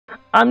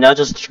I'm now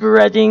just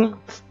dreading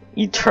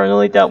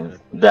eternally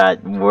that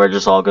we're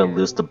just all gonna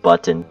lose the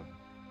button.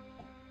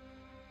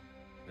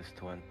 There's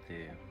 20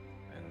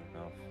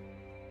 enough.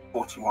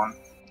 41.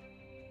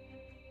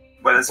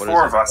 Well, there's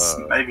 4 of us.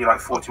 Maybe like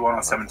 41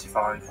 or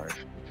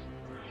 75.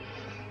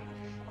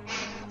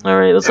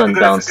 Alright, let's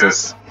unbalance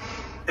this.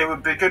 It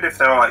would be good if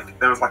there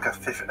was like a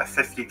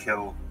 50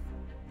 kill.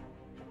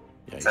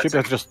 Yeah, you should be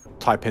able to just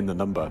type in the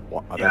number.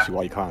 I don't see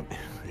why you can't.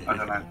 I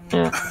don't know.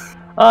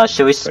 Yeah.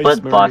 Should we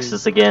split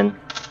boxes again?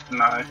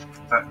 No.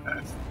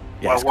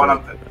 Yeah, well, one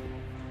of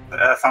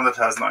Thunder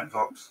has 9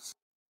 boxes.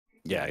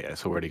 Yeah,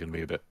 it's already gonna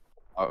be a bit.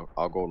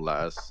 I'll go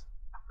last.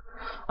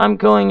 I'm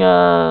going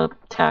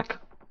tack.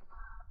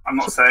 I'm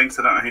not saying because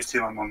I don't know whose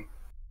team I'm on.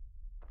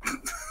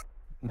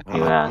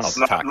 You asked.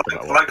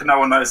 Like no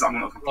one knows I'm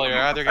not. Well,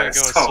 you're either gonna go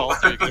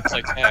assault or you're gonna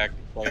play tag.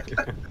 Like,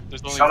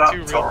 there's only Shut two up,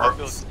 real Torx.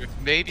 possibilities.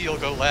 Maybe you'll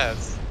go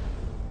last.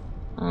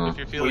 If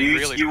you're feeling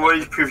really. You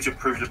already proved your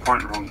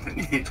point wrong,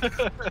 didn't you?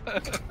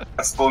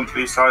 I spawned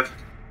blue side.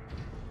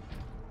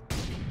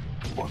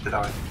 What did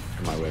I?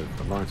 Am I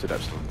with Unwarranted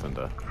Epsilon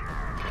Thunder?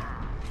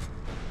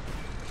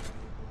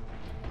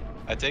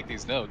 I take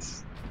these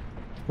notes.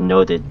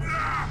 Noted.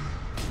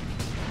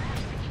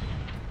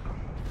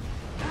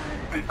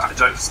 That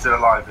joke's still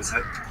alive, is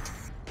it?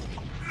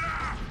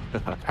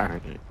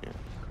 Apparently, yeah.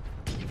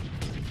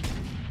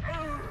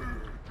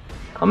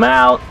 Come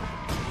out!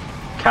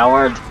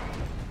 Coward!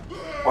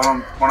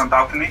 One on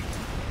balcony.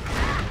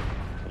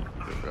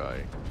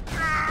 Right.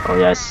 Oh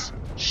yes.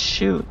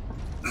 Shoot.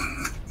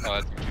 Oh,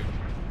 that's you.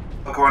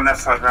 I'll go on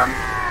left side ramp.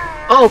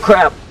 Oh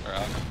crap!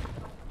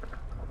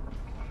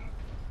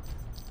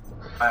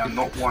 I am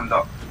not warmed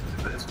up,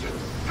 but it's good.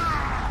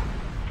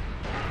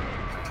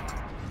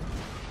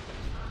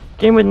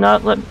 Game would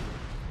not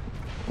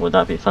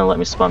be fun. Let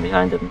me spawn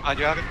behind him. On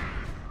you, Adam?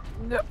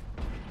 No.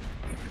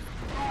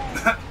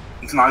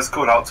 It's nice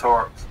called out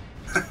Torx.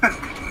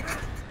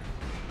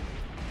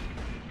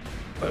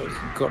 I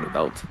got it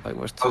out. I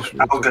was too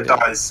Alga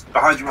dies.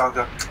 Behind you,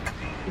 Alga.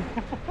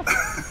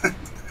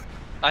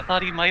 I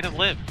thought he might have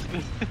lived.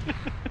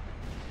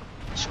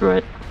 Screw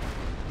it.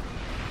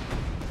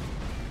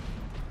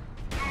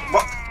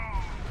 What?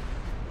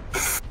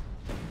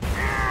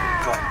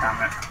 God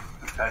damn it.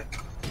 Okay.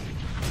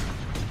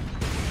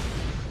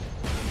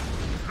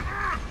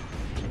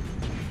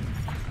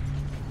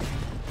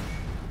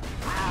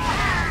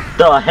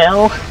 The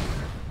hell?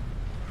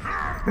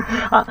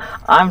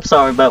 I'm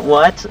sorry, but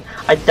what?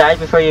 I died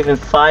before you even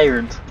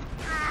fired.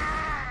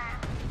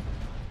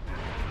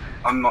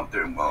 I'm not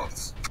doing well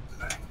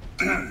today.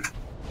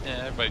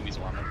 Yeah, everybody needs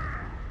Warhammer.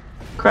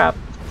 Crap.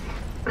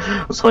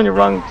 I was holding the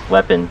wrong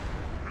weapon.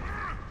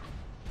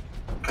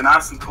 Can I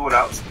have some call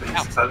outs, please?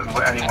 Because I don't know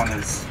where anyone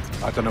is.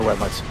 I don't know where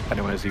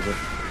anyone is either.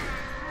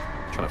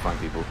 Trying to find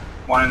people.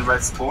 One in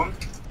red spawn.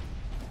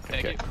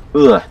 Thank Okay.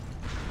 you. Ugh.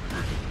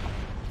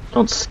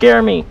 Don't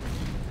scare me.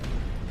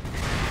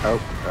 Oh,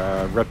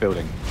 red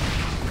building.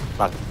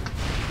 Bad.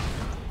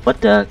 What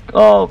the?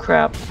 Oh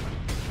crap.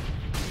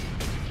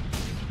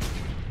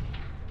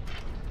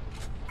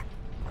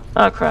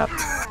 Oh crap.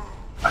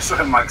 I shot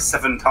him like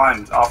 7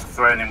 times after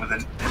throwing him with a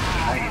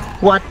grenade.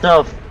 What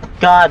the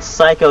God,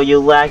 Psycho, you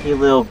laggy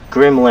little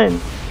gremlin.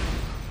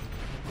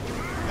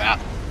 Ah.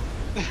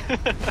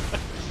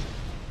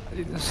 I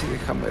didn't see the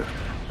hammer.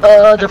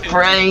 The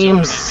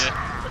frames!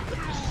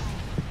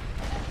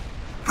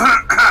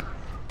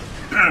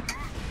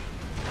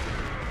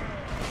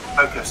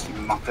 Focus, you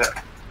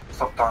muppet.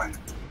 Stop dying.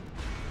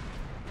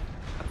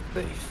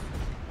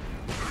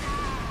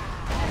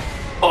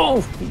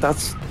 Oh,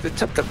 that's the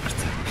chapter.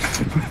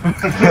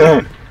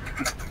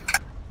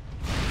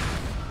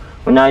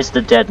 Well, now he's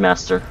the dead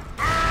master.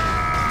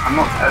 I'm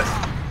not dead.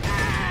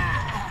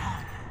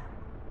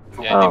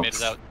 Yeah, he made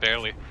it out,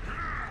 barely.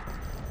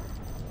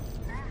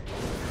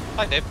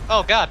 Hi, Dave.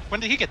 Oh god,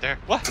 when did he get there?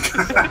 What?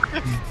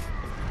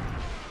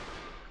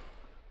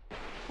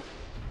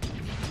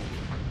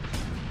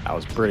 That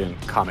was brilliant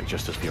comic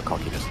justice for your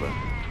cockiness, though.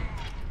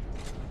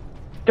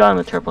 Got him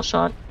a triple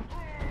shot.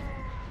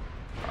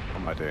 What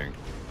am I doing?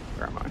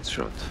 Where am I?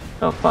 Shot.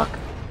 Oh fuck.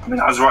 I mean,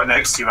 I was right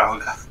next to you,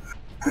 Alga.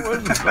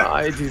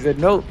 I didn't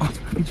know.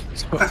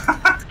 So,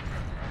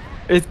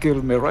 it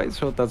killed me, right?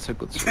 So that's a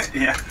good shot.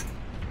 Yeah.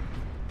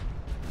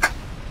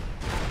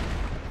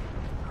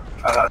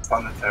 Oh, that's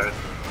fun, Jared.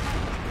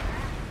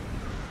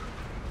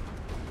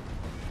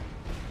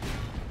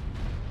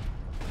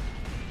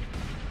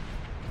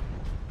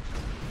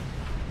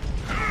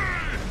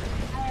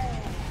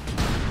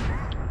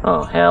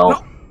 Oh hell.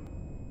 No.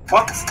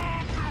 What?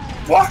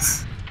 What?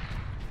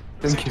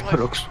 Thank you,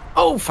 Rox.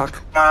 Oh,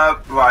 fuck.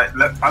 Right,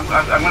 look, I'm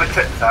gonna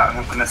clip that and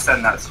I'm gonna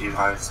send that to you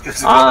guys.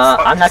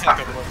 I'm not.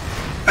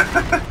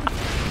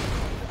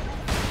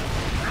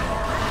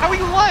 How are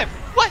you alive?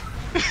 What?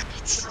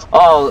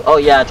 Oh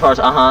yeah, Taurus.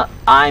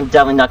 I'm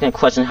definitely not gonna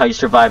question how you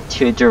survived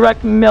 2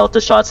 direct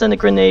melta shots and a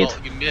grenade.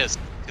 Well, you missed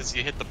because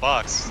you hit the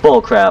box.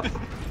 Bullcrap.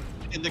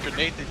 And the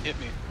grenade didn't hit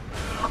me.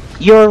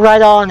 You were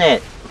right on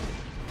it.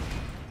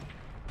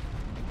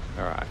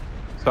 Alright.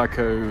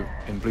 Psycho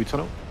in blue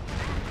tunnel.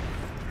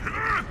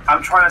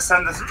 I'm trying to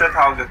send this clip,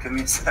 Alga. Give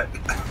me a sec.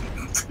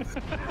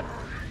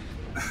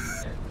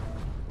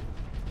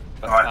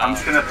 Alright, I'm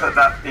just gonna put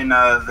that in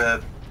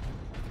the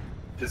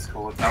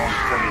Discord. No one's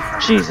kill me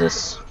from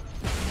Jesus.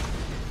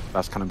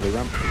 That's kind of blue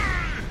ramp.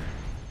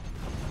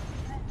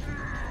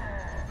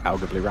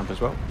 Alga blue ramp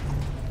as well.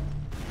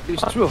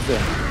 There's two of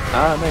them.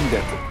 I'm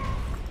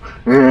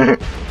dead.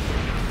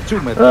 2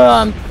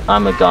 meters.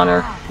 I'm a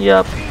gunner.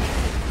 Yep.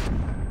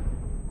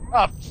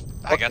 Oh,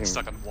 I got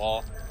stuck on the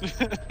wall. Yeah,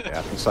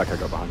 I think Psycho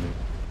got behind me.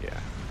 Yeah.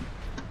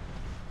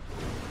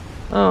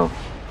 Oh,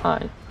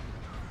 hi.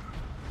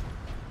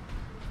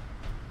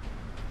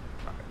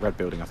 Red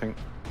building, I think.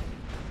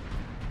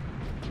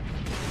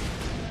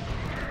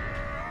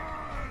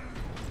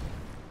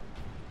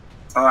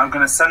 I'm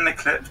gonna send the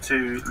clip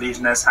to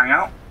Legionnaires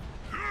Hangout.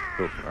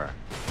 Cool, alright.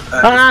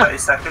 30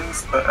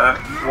 seconds, but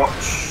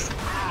watch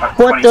like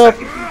What 20 the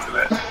seconds into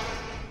it.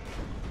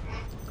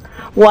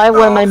 Why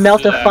wouldn't I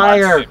melt a yeah,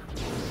 fire?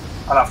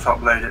 I'll have to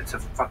upload it to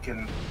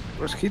fucking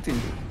Where's hitting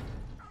you?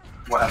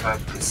 whatever.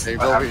 Hey,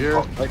 go over here,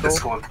 Michael.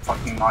 Discord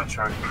fucking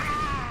Nitro.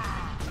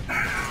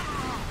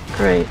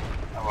 Great.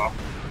 Oh well.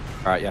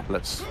 Alright, yeah,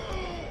 let's...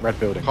 Red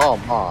building.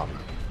 Come on.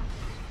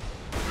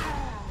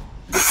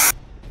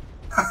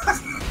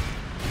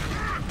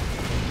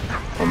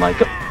 Oh my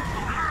god.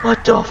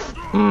 What the f...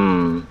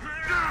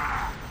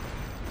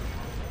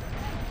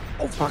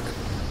 Oh fuck.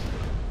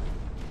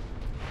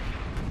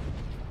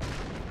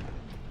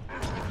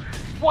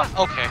 What?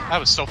 Okay, I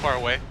was so far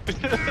away.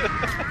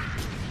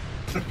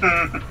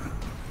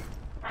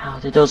 How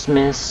did those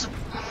miss?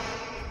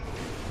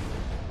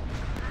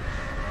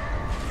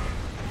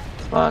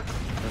 Fuck.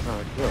 That's not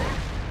a kill.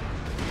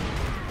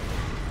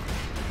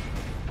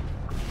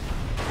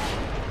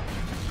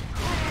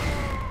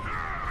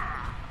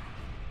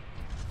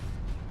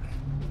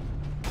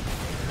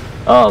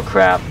 Oh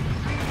crap.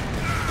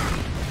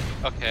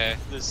 Okay,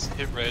 this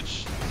hit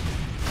rich.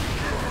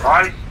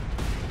 Right?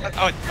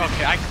 Oh,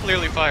 okay, I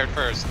clearly fired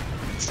first.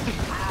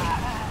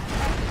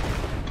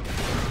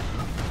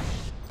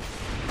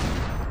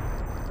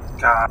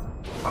 God.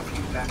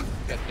 Fucking damn.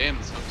 God damn,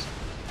 this hooks.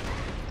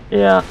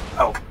 Yeah.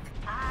 Oh.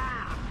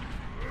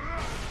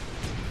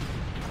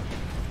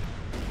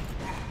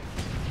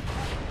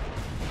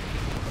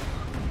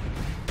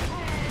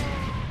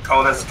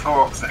 Oh, there's a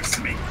Torox next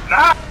to me.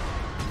 Nah!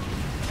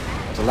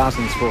 There's a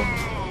Laslin spawn.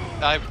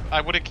 I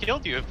would have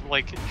killed you if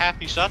like half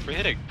these shots were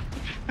hitting.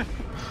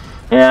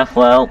 Yeah,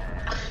 well,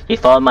 he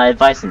followed my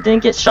advice and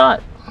didn't get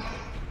shot.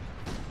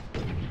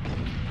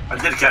 I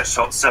did get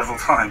shot several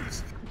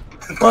times.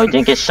 Well, he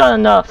didn't get shot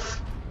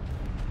enough.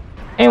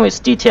 Anyways,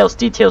 details.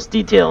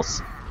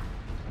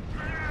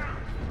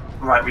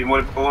 Right, we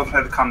want to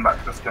play the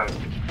comeback. Let's go.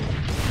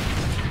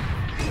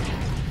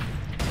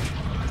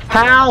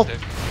 How?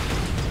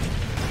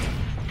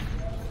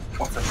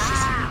 What the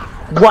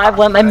shit? Why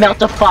wouldn't I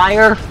melt a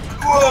fire?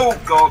 Oh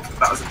god,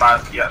 that was a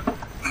bad. Yeah.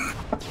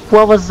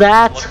 What was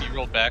that? Lucky you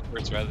rolled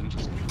backwards rather than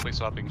just quick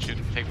swapping, shoot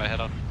and take my head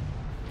off.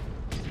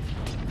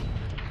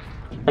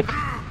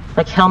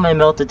 Like how am I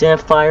melt the damn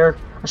fire?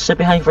 I stood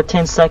behind you for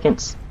 10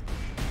 seconds.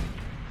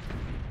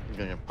 You're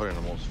gonna get put in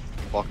the most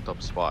fucked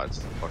up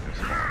spots in the fucking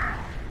spawn.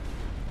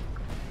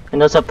 And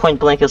those are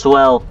point blank as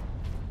well.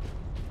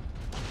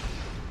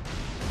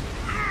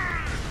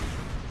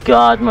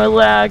 God, my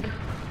lag.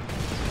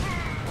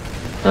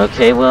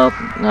 Okay, well,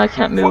 I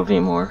can't move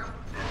anymore.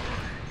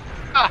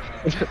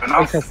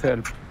 Enough.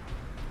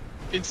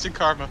 Instant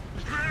karma.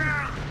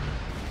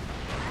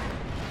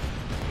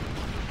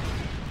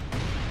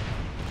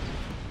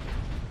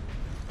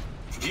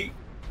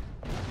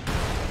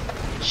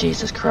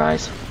 Jesus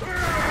Christ.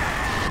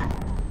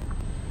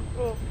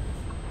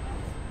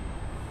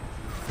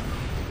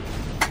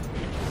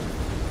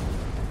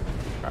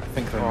 I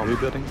think they're in blue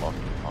building.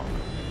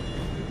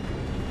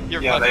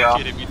 You're Yeah, they fucking are.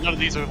 kidding me. None of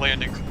these are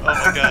landing. Oh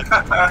my god.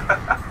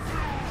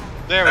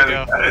 There we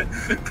go.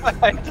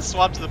 I had to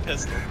swap to the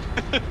pistol.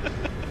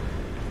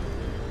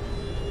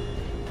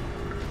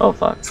 Oh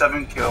fuck.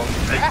 7 kills,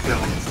 8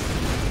 kills.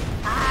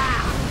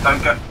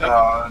 Don't go.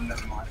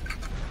 Never mind.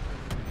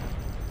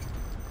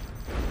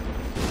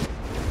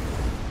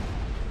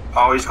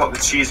 Oh, he's got the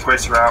cheese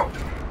grater out.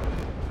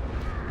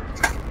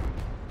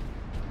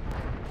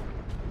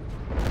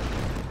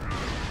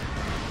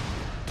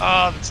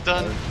 Oh, that's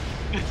done.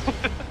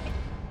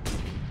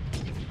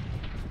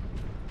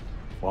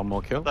 One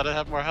more kill. Thought I'd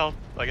have more health.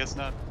 I guess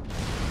not.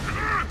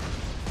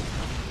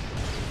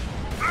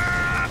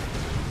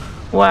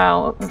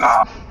 Wow.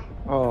 Ah,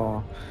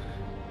 Oh.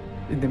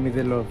 In the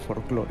middle of for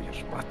glorious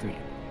battle.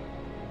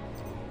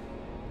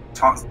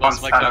 chance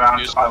Lost my turn around,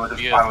 contribution I would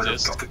via have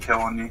this. got the kill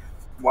on you.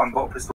 One bot pistol.